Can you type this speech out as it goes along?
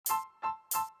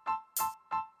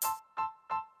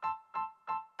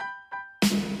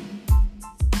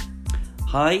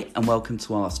Hi and welcome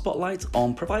to our Spotlight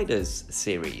on Providers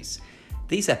series.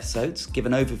 These episodes give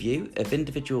an overview of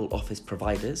individual office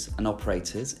providers and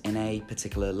operators in a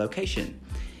particular location.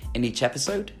 In each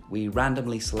episode, we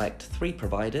randomly select 3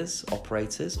 providers,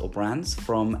 operators or brands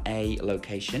from a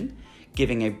location,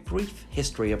 giving a brief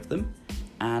history of them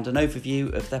and an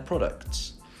overview of their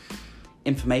products.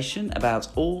 Information about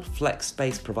all flex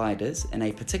space providers in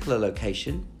a particular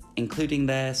location, including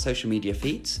their social media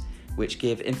feeds, which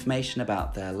give information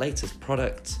about their latest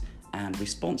products and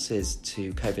responses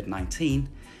to COVID-19,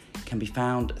 can be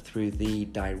found through the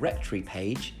directory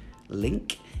page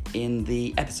link in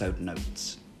the episode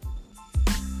notes.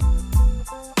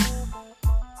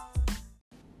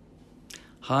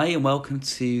 Hi and welcome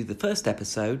to the first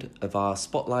episode of our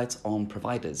Spotlight on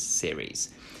Providers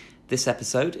series. This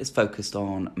episode is focused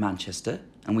on Manchester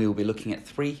and we will be looking at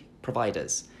 3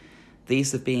 providers.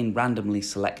 These have been randomly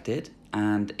selected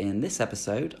and in this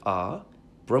episode are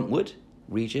Bruntwood,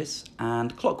 Regis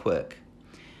and Clockwork.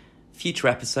 Future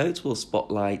episodes will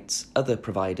spotlight other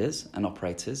providers and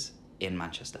operators in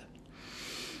Manchester.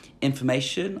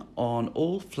 Information on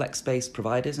all flex-based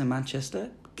providers in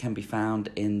Manchester can be found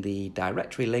in the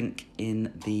directory link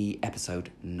in the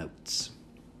episode notes.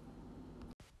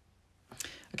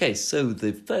 Okay, so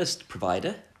the first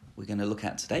provider we're going to look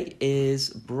at today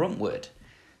is Bruntwood.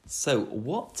 So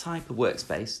what type of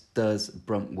workspace does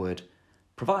Bruntwood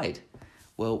provide?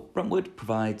 Well, Bruntwood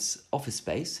provides office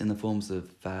space in the forms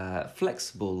of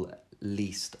flexible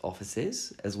leased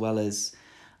offices as well as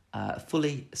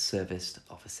fully serviced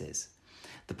offices.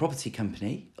 The property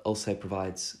company also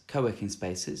provides co-working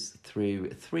spaces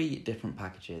through 3 different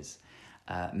packages: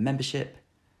 membership,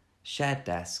 shared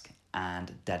desk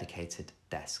and dedicated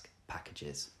desk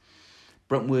packages.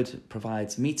 Bruntwood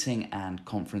provides meeting and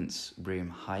conference room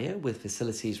hire with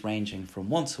facilities ranging from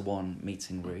one-to-one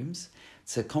meeting rooms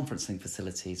to conferencing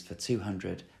facilities for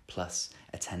 200 plus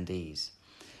attendees.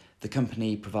 The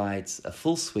company provides a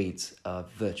full suite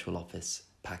of virtual office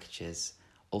packages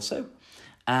also,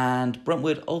 and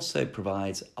Bruntwood also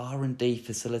provides R&D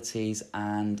facilities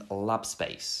and lab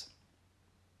space.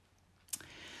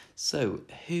 So,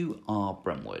 who are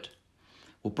Bruntwood?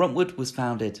 Well, Bruntwood was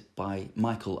founded by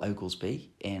Michael Oglesby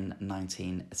in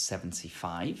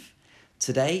 1975.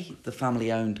 Today, the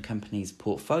family-owned company's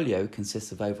portfolio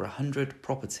consists of over 100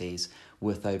 properties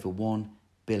worth over £1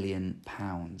 billion.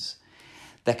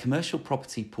 Their commercial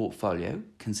property portfolio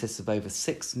consists of over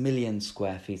 6 million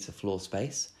square feet of floor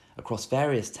space across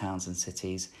various towns and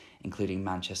cities, including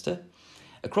Manchester,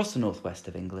 across the northwest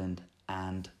of England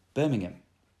and Birmingham.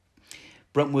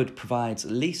 Bruntwood provides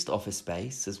leased office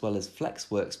space as well as flex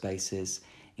workspaces,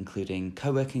 including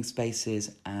co-working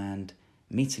spaces and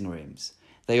meeting rooms.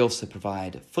 They also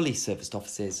provide fully serviced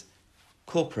offices,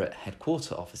 corporate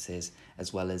headquarter offices,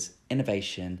 as well as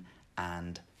innovation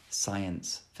and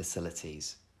science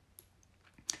facilities.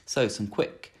 So some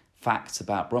quick facts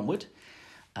about Bruntwood.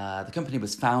 The company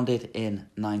was founded in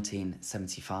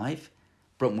 1975.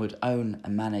 Bruntwood own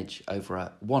and manage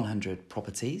over 100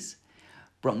 properties.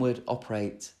 Bruntwood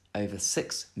operate over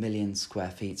 6 million square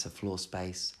feet of floor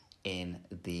space in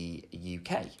the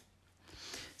UK.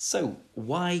 So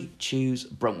why choose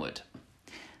Bruntwood?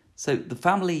 So the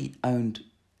family-owned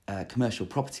commercial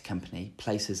property company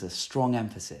places a strong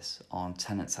emphasis on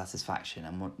tenant satisfaction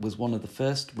and was one of the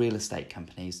first real estate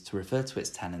companies to refer to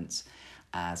its tenants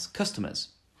as customers.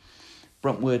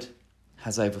 Bruntwood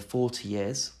has over 40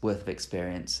 years worth of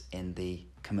experience in the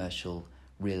commercial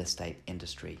real estate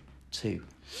industry too.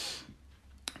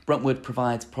 Bruntwood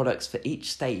provides products for each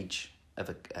stage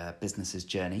of a business's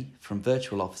journey, from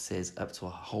virtual offices up to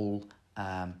whole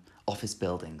office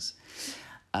buildings.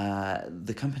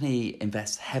 The company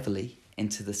invests heavily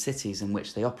into the cities in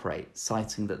which they operate,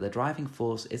 citing that the driving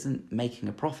force isn't making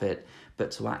a profit,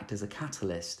 but to act as a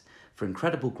catalyst for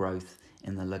incredible growth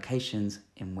in the locations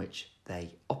in which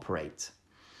they operate.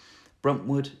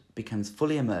 Bruntwood becomes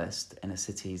fully immersed in a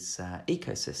city's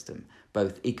ecosystem,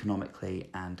 both economically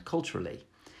and culturally.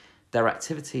 Their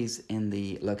activities in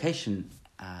the locations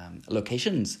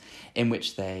in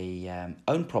which they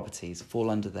own properties fall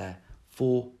under their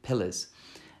 4 pillars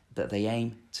that they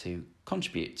aim to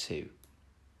contribute to,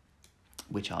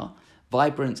 which are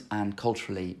vibrant and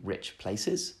culturally rich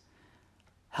places,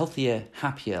 healthier,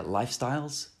 happier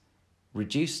lifestyles,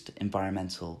 reduced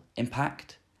environmental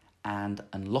impact, and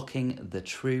unlocking the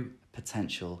true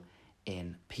potential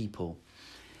in people.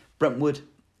 Bruntwood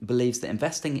believes that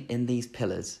investing in these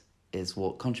pillars is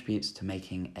what contributes to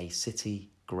making a city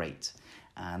great,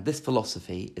 and this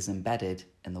philosophy is embedded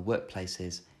in the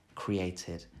workplaces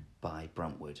created by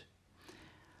Bruntwood.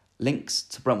 Links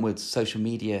to Bruntwood's social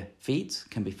media feeds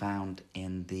can be found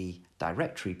in the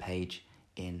directory page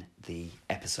in the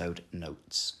episode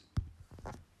notes.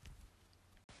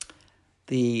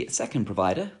 The second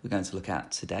provider we're going to look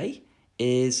at today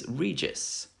is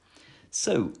Regus.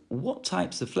 So, what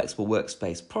types of flexible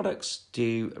workspace products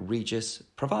do Regus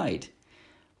provide?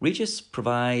 Regus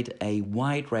provide a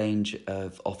wide range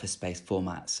of office space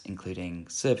formats, including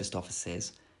serviced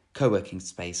offices, co-working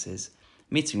spaces,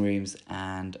 meeting rooms,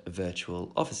 and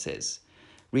virtual offices.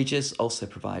 Regus also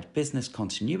provide business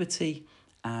continuity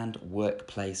and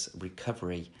workplace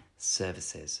recovery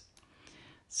services.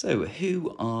 So,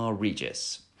 who are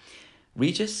Regus?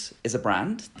 Regus is a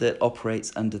brand that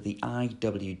operates under the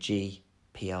IWG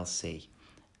PLC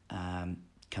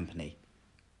company,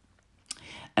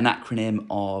 an acronym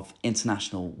of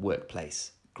International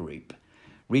Workplace Group.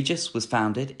 Regus was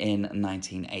founded in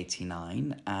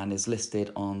 1989 and is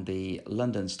listed on the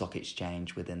London Stock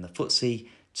Exchange within the FTSE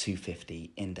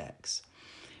 250 index.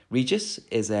 Regus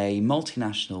is a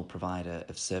multinational provider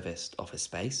of serviced office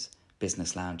space,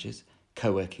 business lounges,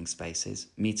 co-working spaces,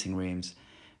 meeting rooms,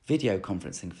 video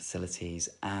conferencing facilities,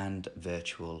 and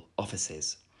virtual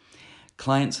offices.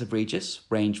 Clients of Regus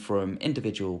range from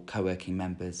individual co-working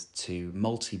members to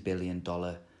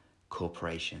multi-billion-dollar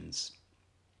corporations.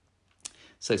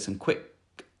 So some quick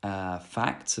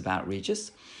facts about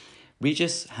Regus.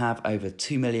 Regus have over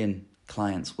 2 million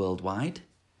clients worldwide.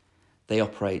 They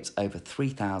operate over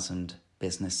 3,000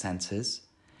 business centres,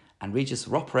 and Regus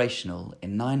are operational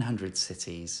in 900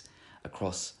 cities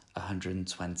across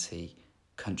 120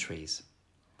 countries.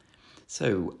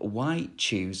 So why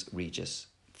choose Regus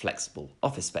Flexible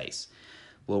Office Space?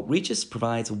 Well, Regus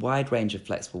provides a wide range of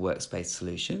flexible workspace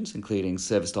solutions, including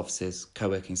serviced offices,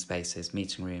 co-working spaces,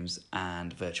 meeting rooms,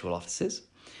 and virtual offices.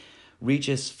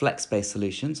 Regus FlexSpace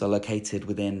solutions are located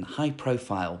within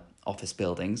high-profile office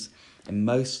buildings in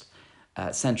most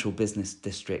central business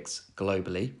districts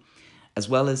globally, as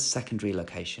well as secondary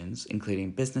locations,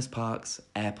 including business parks,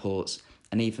 airports,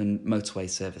 and even motorway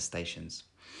service stations.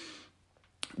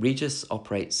 Regus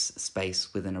operates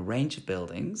space within a range of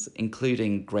buildings,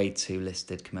 including Grade 2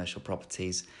 listed commercial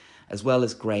properties, as well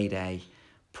as Grade A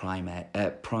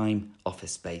prime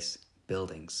office space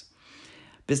buildings.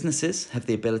 Businesses have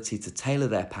the ability to tailor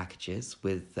their packages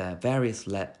with various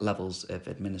levels of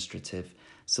administrative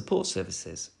support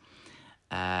services.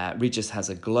 Regus has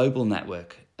a global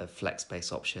network of flex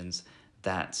space options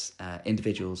that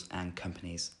individuals and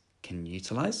companies can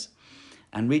utilise.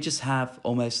 And Regus have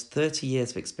almost 30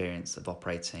 years of experience of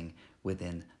operating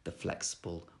within the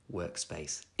flexible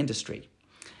workspace industry.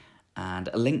 And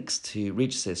links to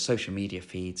Regus's social media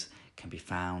feeds can be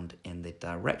found in the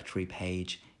directory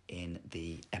page in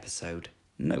the episode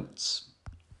notes.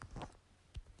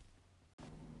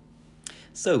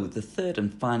 So the third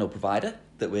and final provider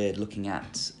that we're looking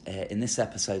at in this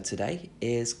episode today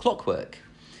is Clockwork.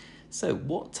 So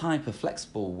what type of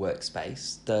flexible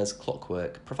workspace does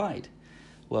Clockwork provide?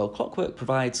 Well, Clockwork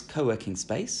provides co-working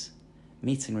space,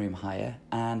 meeting room hire,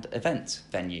 and event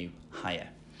venue hire.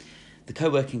 The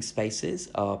co-working spaces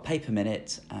are pay per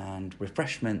minute, and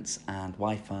refreshments and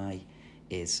Wi-Fi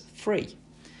is free.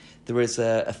 There is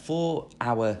a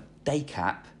 4-hour day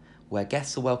cap where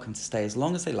guests are welcome to stay as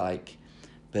long as they like,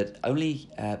 but only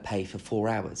pay for 4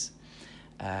 hours.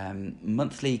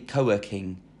 Monthly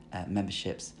co-working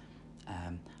memberships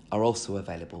are also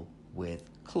available with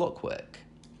Clockwork.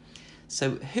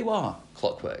 So who are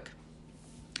Clockwork?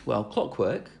 Well,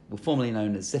 Clockwork were formerly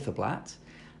known as Zifferblatt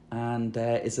and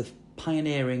is a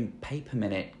pioneering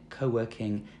pay-per-minute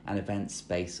co-working and event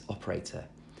space operator.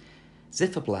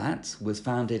 Zifferblatt was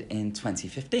founded in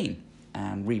 2015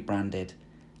 and rebranded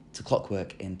to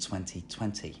Clockwork in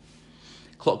 2020.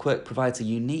 Clockwork provides a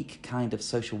unique kind of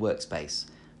social workspace,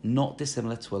 not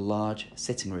dissimilar to a large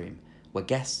sitting room, where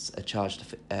guests are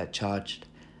charged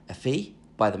a fee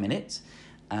by the minute.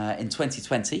 In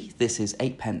 2020, this is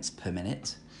 8 pence per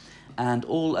minute, and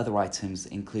all other items,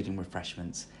 including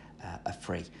refreshments, are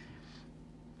free.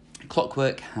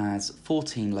 Clockwork has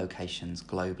 14 locations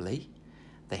globally.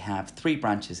 They have 3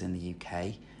 branches in the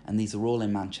UK, and these are all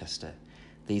in Manchester.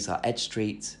 These are Edge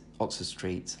Street, Oxford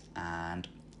Street, and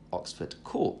Oxford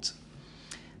Court.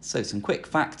 So some quick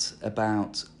facts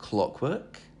about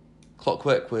Clockwork.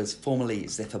 Clockwork was formerly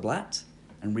Zifferblatt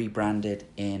and rebranded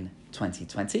in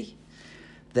 2020.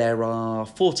 There are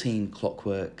 14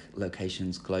 Clockwork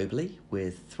locations globally,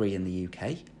 with 3 in the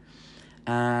UK.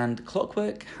 And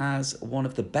Clockwork has one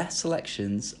of the best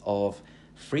selections of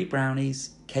free brownies,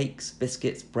 cakes,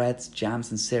 biscuits, breads,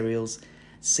 jams and cereals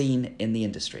seen in the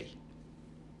industry.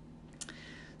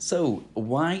 So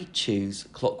why choose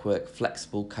Clockwork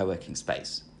Flexible Co-working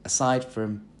Space? aside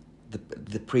from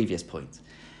the previous point?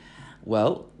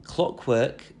 Well,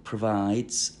 Clockwork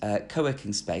provides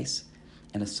co-working space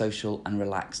in a social and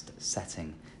relaxed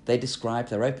setting. They describe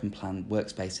their open plan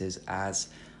workspaces as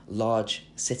large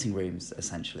sitting rooms,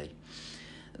 essentially.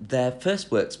 Their first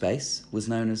workspace was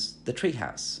known as the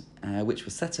Treehouse, which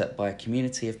was set up by a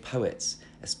community of poets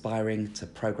aspiring to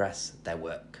progress their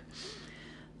work.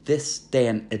 This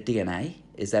DNA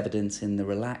is evident in the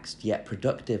relaxed yet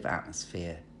productive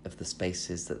atmosphere of the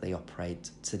spaces that they operate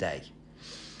today.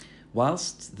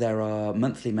 Whilst there are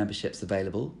monthly memberships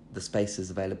available, the space is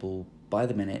available by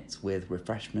the minute with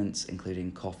refreshments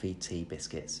including coffee, tea,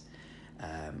 biscuits,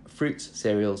 fruits,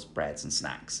 cereals, breads and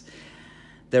snacks.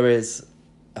 There is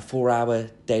a 4-hour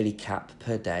daily cap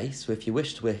per day, so if you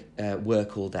wish to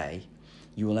work all day,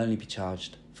 you will only be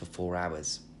charged for 4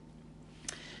 hours.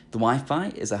 The Wi-Fi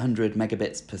is 100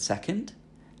 megabits per second,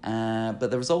 but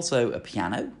there is also a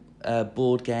piano,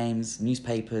 board games,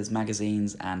 newspapers,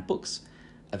 magazines and books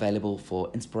available for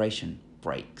inspiration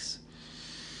breaks.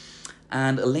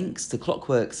 And links to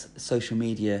Clockwork's social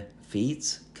media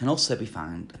feeds can also be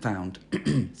found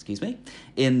excuse me,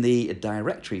 in the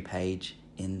directory page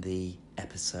in the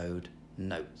episode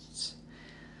notes.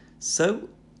 So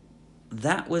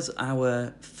that was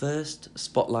our first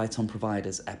Spotlight on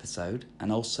Providers episode,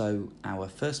 and also our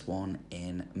first one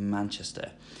in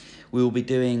Manchester. We will be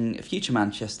doing future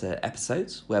Manchester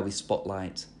episodes where we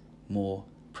spotlight more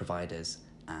providers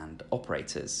and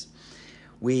operators.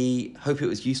 We hope it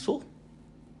was useful,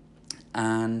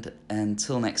 and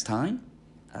until next time,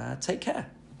 take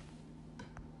care.